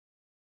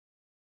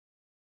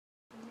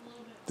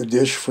The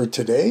dish for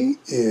today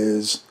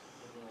is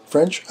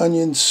French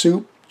onion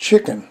soup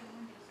chicken.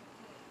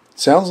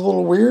 Sounds a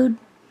little weird,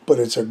 but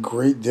it's a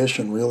great dish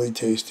and really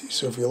tasty.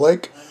 So if you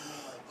like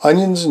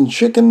onions and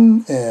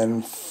chicken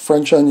and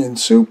French onion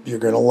soup, you're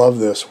going to love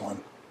this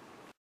one.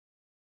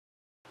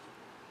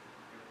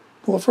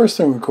 Well, the first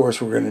thing, of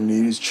course, we're going to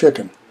need is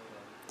chicken.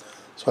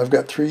 So I've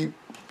got 3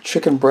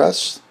 chicken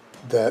breasts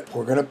that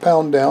we're going to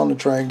pound down to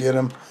try and get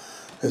them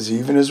as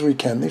even as we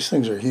can. These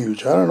things are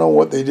huge. I don't know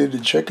what they did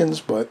to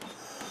chickens, but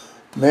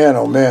man,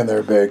 oh man,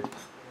 they're big.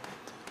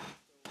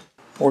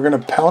 We're going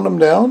to pound them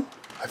down.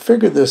 I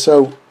figured this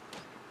out,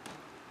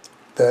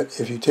 that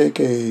if you take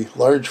a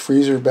large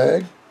freezer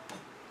bag,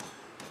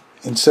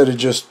 instead of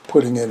just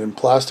putting it in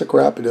plastic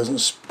wrap, it doesn't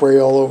spray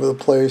all over the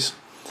place.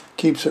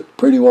 Keeps it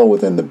pretty well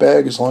within the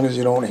bag as long as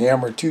you don't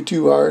hammer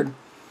too hard,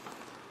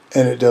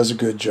 and it does a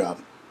good job.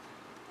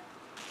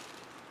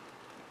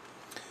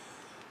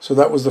 So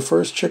that was the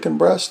first chicken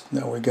breast.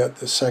 Now we got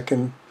the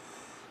second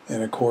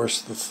and of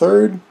course the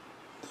third.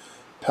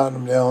 Pound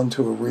them down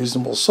to a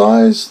reasonable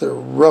size. They're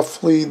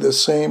roughly the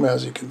same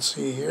as you can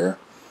see here.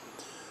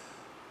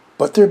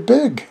 But they're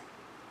big,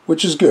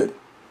 which is good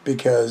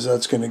because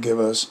that's going to give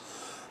us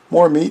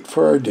more meat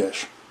for our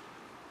dish.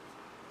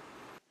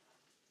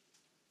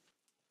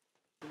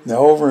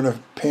 Now over in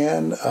a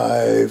pan,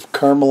 I've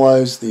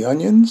caramelized the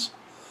onions.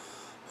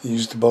 I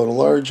used about a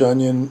large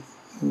onion,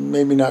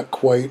 maybe not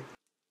quite.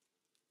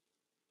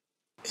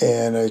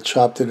 And I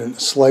chopped it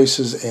into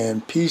slices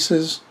and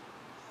pieces,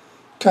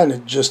 kind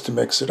of just to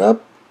mix it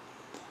up.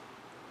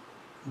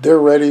 They're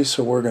ready,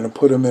 so we're going to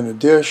put them in a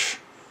dish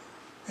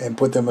and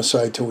put them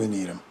aside till we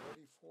need them,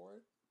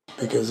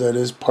 because that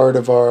is part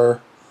of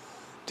our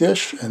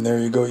dish. And there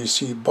you go, you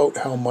see about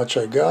how much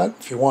I got.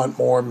 If you want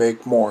more,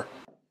 make more.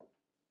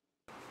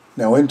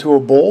 Now into a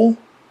bowl,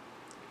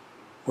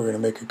 we're going to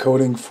make a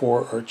coating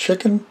for our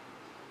chicken.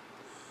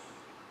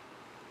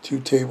 2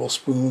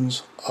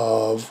 tablespoons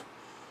of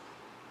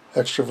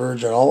extra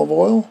virgin olive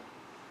oil,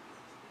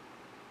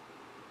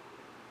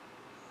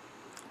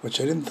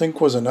 which I didn't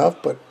think was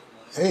enough, but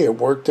hey, it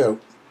worked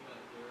out.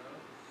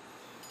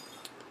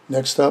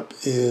 Next up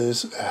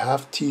is a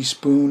 ½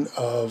 teaspoon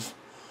of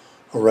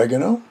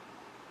oregano,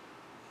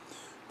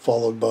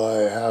 followed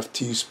by a ½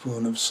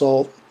 teaspoon of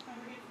salt,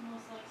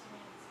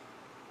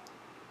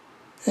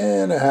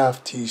 and a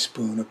 ½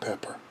 teaspoon of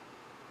pepper.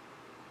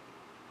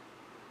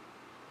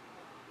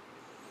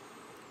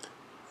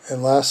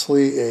 And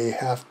lastly, a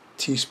 ½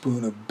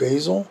 teaspoon of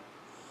basil.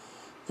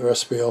 The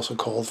recipe also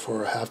called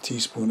for a ½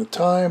 teaspoon of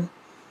thyme.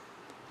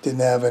 Didn't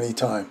have any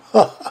time.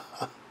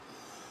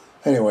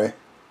 Anyway,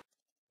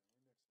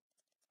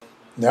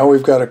 now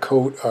we've got to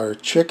coat our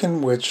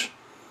chicken, which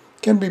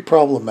can be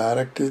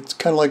problematic. It's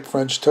kind of like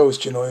French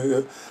toast. You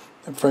know,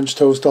 French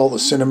toast, all the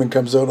cinnamon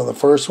comes out on the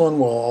first one.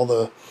 Well, all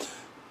the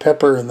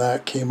pepper and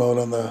that came out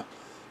on the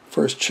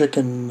first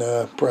chicken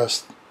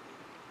breast.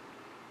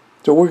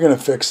 So we're going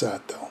to fix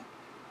that though.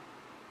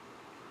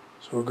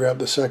 So we'll grab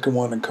the second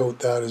one and coat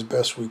that as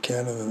best we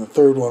can, and then the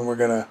third one we're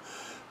going to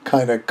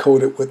kind of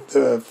coat it with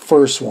the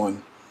first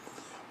one.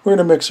 We're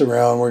going to mix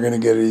around. We're going to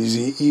get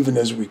it even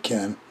as we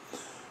can.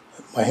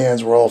 My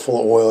hands were all full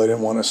of oil. I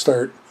didn't want to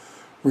start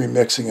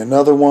remixing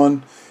another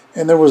one,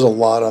 and there was a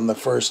lot on the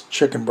first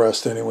chicken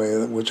breast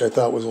anyway, which I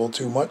thought was a little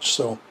too much.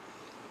 So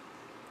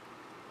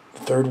the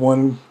third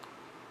one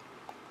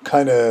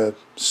kind of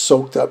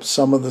soaked up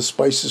some of the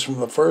spices from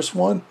the first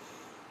one,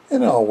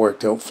 and it all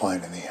worked out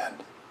fine in the end.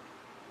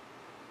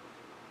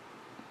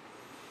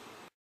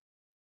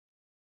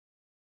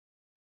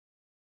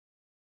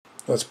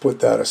 Let's put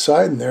that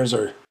aside, and there's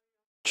our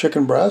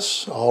chicken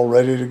breasts all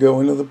ready to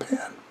go into the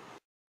pan.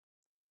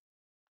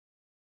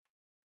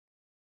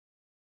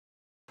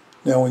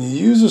 Now when you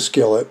use a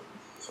skillet,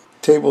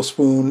 a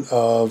tablespoon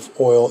of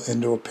oil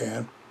into a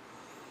pan.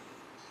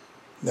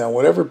 Now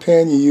whatever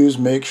pan you use,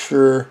 make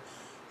sure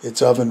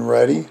it's oven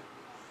ready.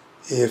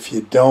 If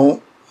you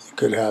don't, you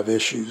could have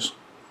issues.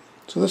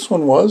 So this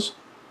one was.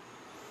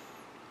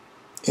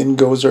 In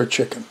goes our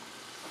chicken.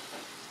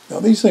 Now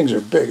these things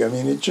are big. I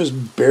mean, it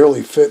just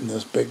barely fit in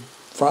this big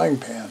frying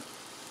pan.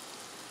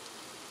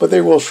 But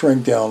they will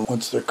shrink down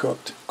once they're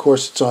cooked. Of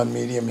course, it's on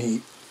medium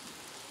heat.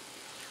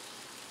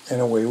 And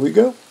away we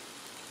go.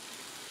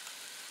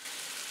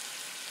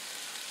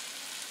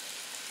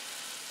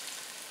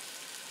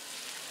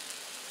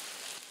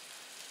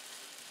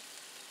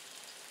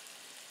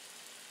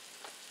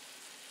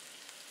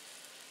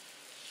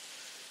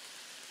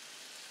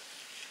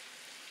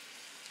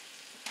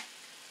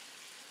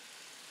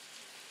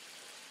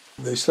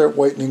 They start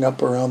whitening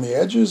up around the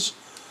edges.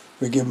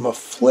 We give them a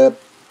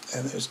flip,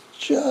 and there's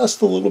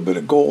just a little bit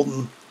of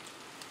golden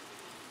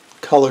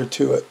color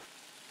to it.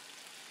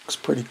 Looks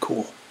pretty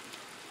cool.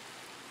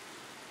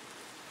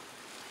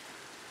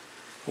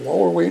 While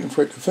we're waiting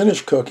for it to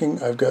finish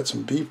cooking, I've got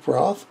some beef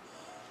broth.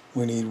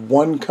 We need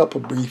 1 cup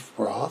of beef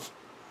broth,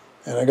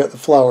 and I got the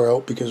flour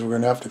out because we're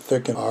going to have to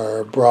thicken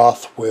our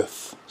broth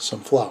with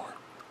some flour.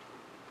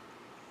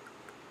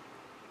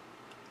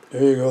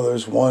 There you go,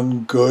 there's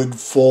 1 good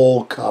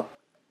full cup.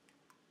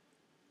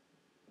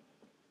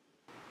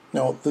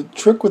 Now the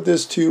trick with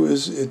this too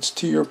is it's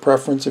to your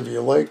preference. If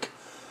you like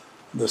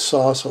the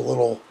sauce a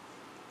little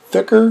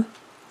thicker,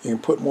 you can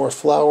put more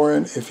flour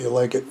in. If you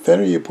like it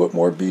thinner, you put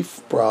more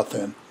beef broth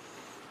in.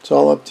 It's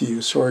all up to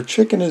you. So our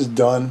chicken is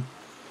done.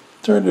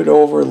 Turned it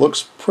over. It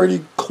looks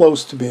pretty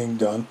close to being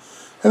done.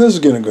 And this is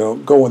going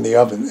to go in the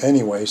oven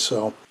anyway,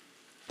 so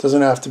it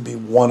doesn't have to be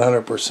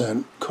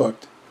 100%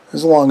 cooked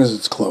as long as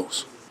it's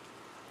close.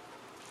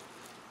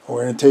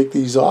 We're going to take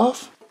these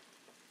off.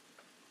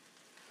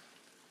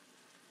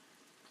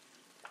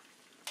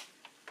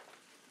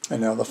 And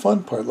now the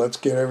fun part, let's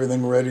get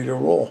everything ready to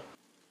roll.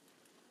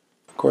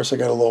 Of course, I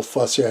got a little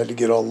fussy. I had to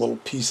get all the little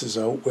pieces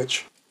out,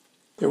 which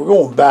they were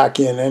going back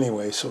in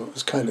anyway, so it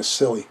was kind of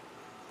silly.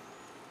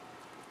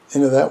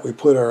 Into that we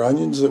put our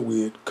onions that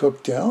we had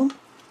cooked down.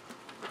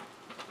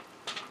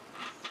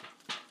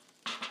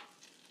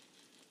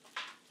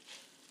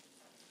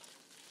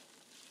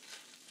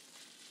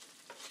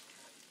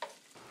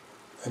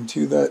 And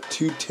to that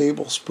 2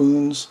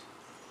 tablespoons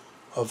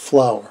of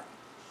flour.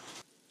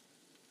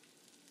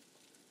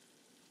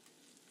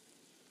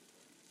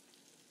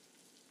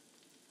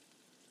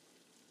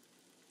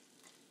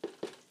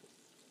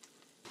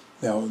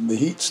 Now the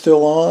heat's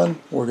still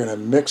on. We're going to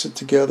mix it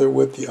together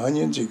with the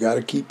onions. You got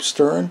to keep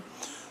stirring.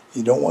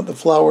 You don't want the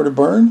flour to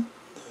burn.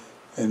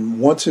 And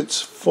once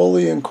it's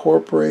fully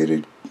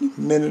incorporated, a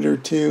minute or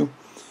two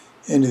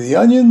into the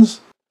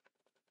onions,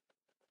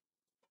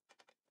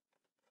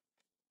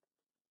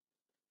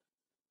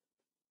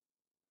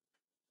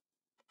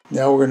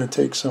 now we're going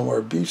to take some of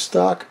our beef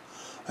stock.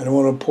 I don't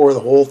want to pour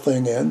the whole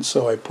thing in,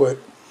 so I put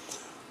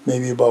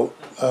maybe about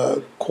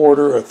a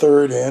quarter, a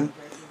third in,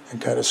 and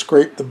kind of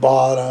scrape the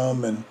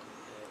bottom and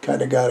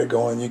kind of got it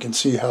going. You can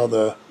see how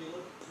the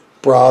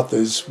broth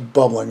is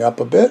bubbling up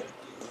a bit.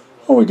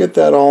 Well, we get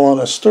that all on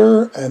a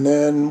stir, and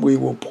then we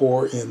will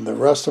pour in the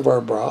rest of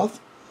our broth.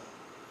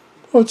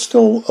 Well, it's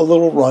still a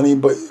little runny,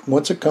 but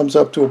once it comes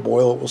up to a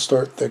boil, it will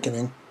start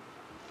thickening.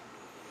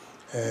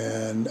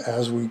 And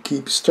as we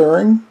keep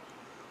stirring,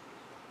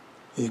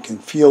 you can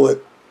feel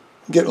it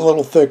getting a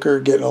little thicker,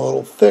 getting a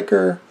little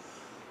thicker.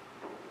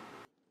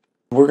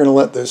 We're going to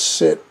let this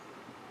sit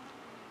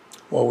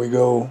while we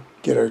go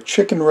get our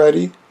chicken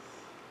ready,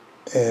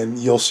 and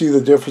you'll see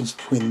the difference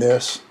between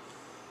this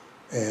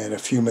and a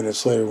few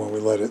minutes later when we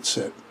let it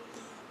sit.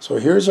 So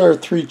here's our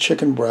 3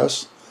 chicken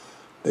breasts.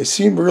 They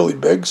seem really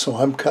big, so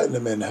I'm cutting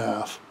them in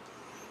half.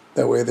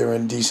 That way they're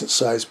in decent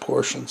sized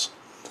portions.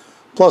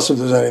 Plus, if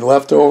there's any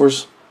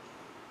leftovers,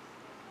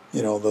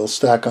 you know, they'll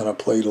stack on a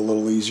plate a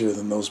little easier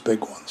than those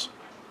big ones.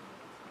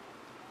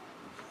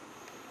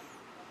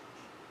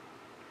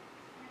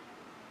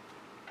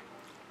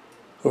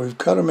 So we've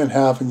cut them in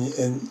half,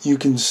 and you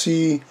can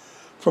see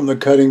from the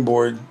cutting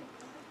board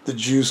the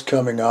juice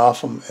coming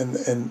off them.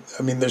 And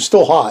I mean, they're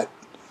still hot.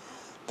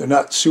 They're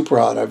not super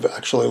hot. I've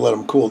actually let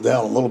them cool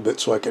down a little bit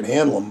so I can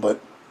handle them, but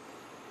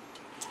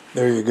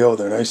there you go.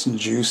 They're nice and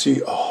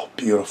juicy. Oh,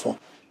 beautiful.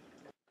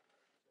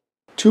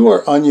 To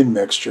our onion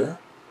mixture,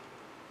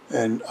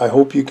 and I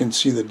hope you can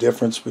see the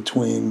difference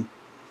between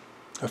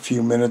a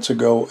few minutes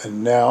ago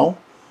and now.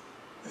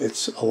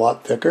 It's a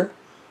lot thicker.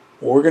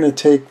 We're going to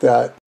take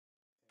that,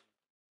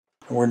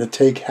 and we're going to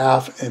take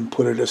half and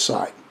put it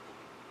aside.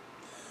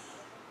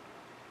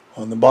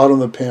 On the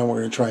bottom of the pan, we're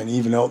going to try and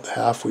even out the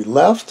half we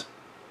left.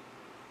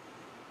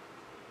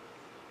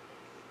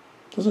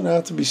 Doesn't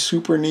have to be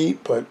super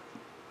neat, but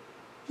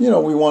you know,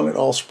 we want it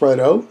all spread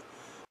out.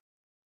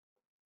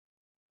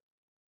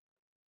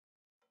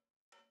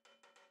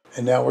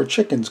 And now our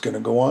chicken's going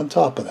to go on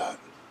top of that.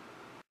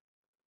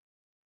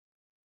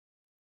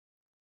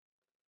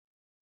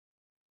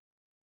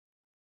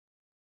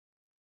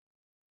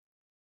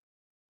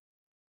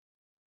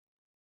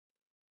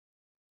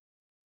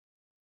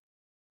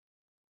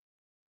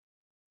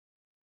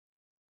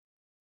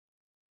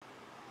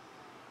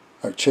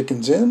 Our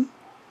chicken's in.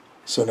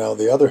 So now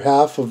the other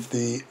half of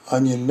the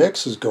onion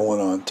mix is going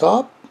on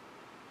top.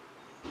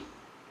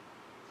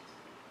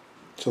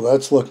 So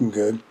that's looking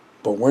good,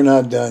 but we're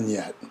not done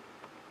yet.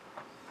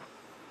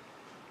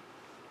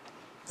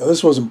 Now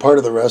this wasn't part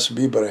of the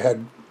recipe, but I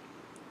had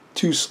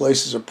 2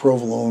 slices of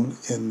provolone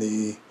in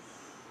the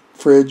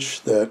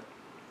fridge that,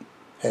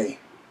 hey,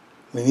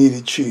 we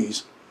needed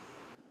cheese.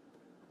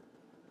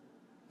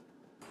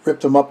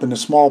 Ripped them up into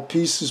small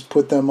pieces,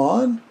 put them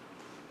on.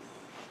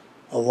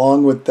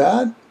 Along with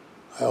that,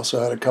 I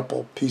also had a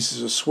couple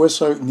pieces of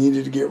Swiss I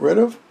needed to get rid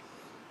of,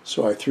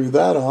 so I threw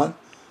that on.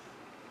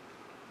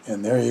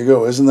 And there you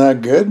go. Isn't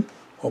that good?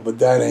 Well, but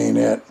that ain't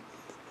it.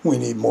 We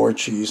need more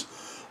cheese.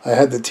 I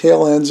had the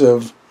tail ends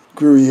of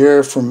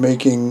Gruyere from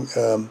making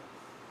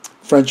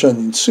French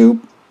onion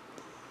soup,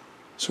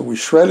 so we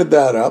shredded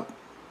that up,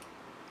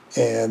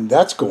 and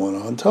that's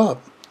going on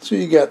top. So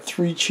you got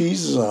 3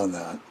 cheeses on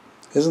that.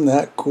 Isn't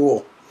that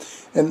cool?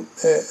 And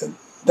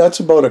that's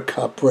about a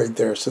cup right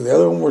there. So the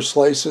other one were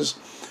slices.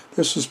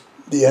 This is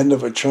the end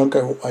of a chunk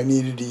I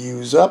needed to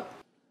use up.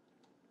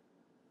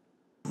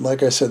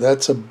 Like I said,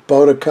 that's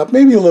about a cup,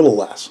 maybe a little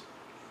less.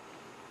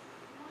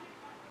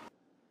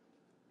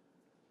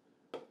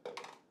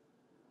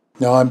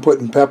 Now I'm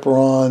putting pepper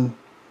on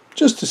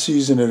just to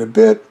season it a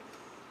bit.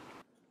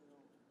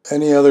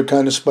 Any other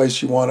kind of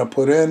spice you want to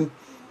put in,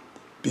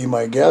 be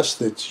my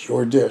guest, it's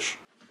your dish.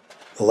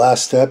 The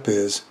last step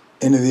is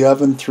into the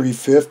oven,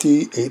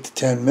 350, 8 to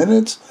 10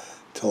 minutes,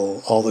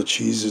 till all the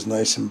cheese is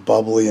nice and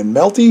bubbly and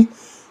melty.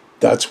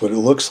 That's what it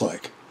looks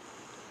like.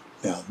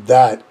 Now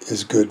that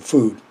is good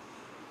food.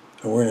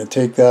 So we're going to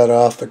take that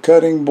off the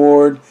cutting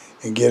board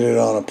and get it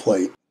on a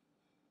plate.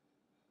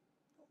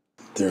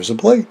 There's a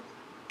plate,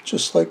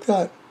 just like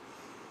that.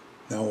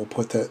 Now we'll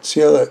put that,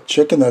 see how that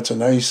chicken, that's a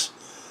nice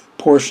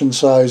portion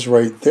size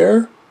right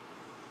there.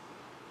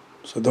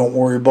 So don't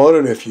worry about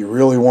it. If you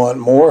really want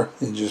more,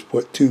 you just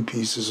put 2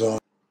 pieces on.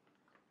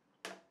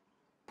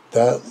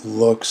 That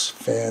looks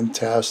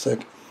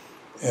fantastic,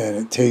 and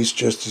it tastes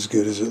just as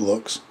good as it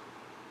looks.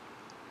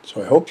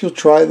 So I hope you'll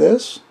try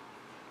this.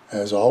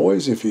 As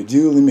always, if you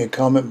do, leave me a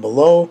comment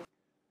below.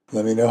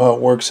 Let me know how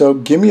it works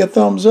out. Give me a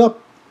thumbs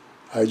up.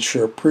 I'd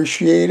sure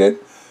appreciate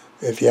it.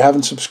 If you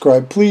haven't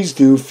subscribed, please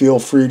do. Feel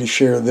free to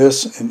share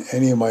this and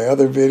any of my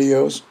other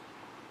videos.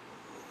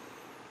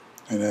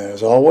 And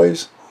as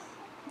always,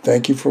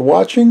 thank you for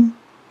watching,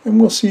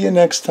 and we'll see you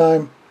next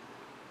time.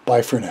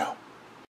 Bye for now.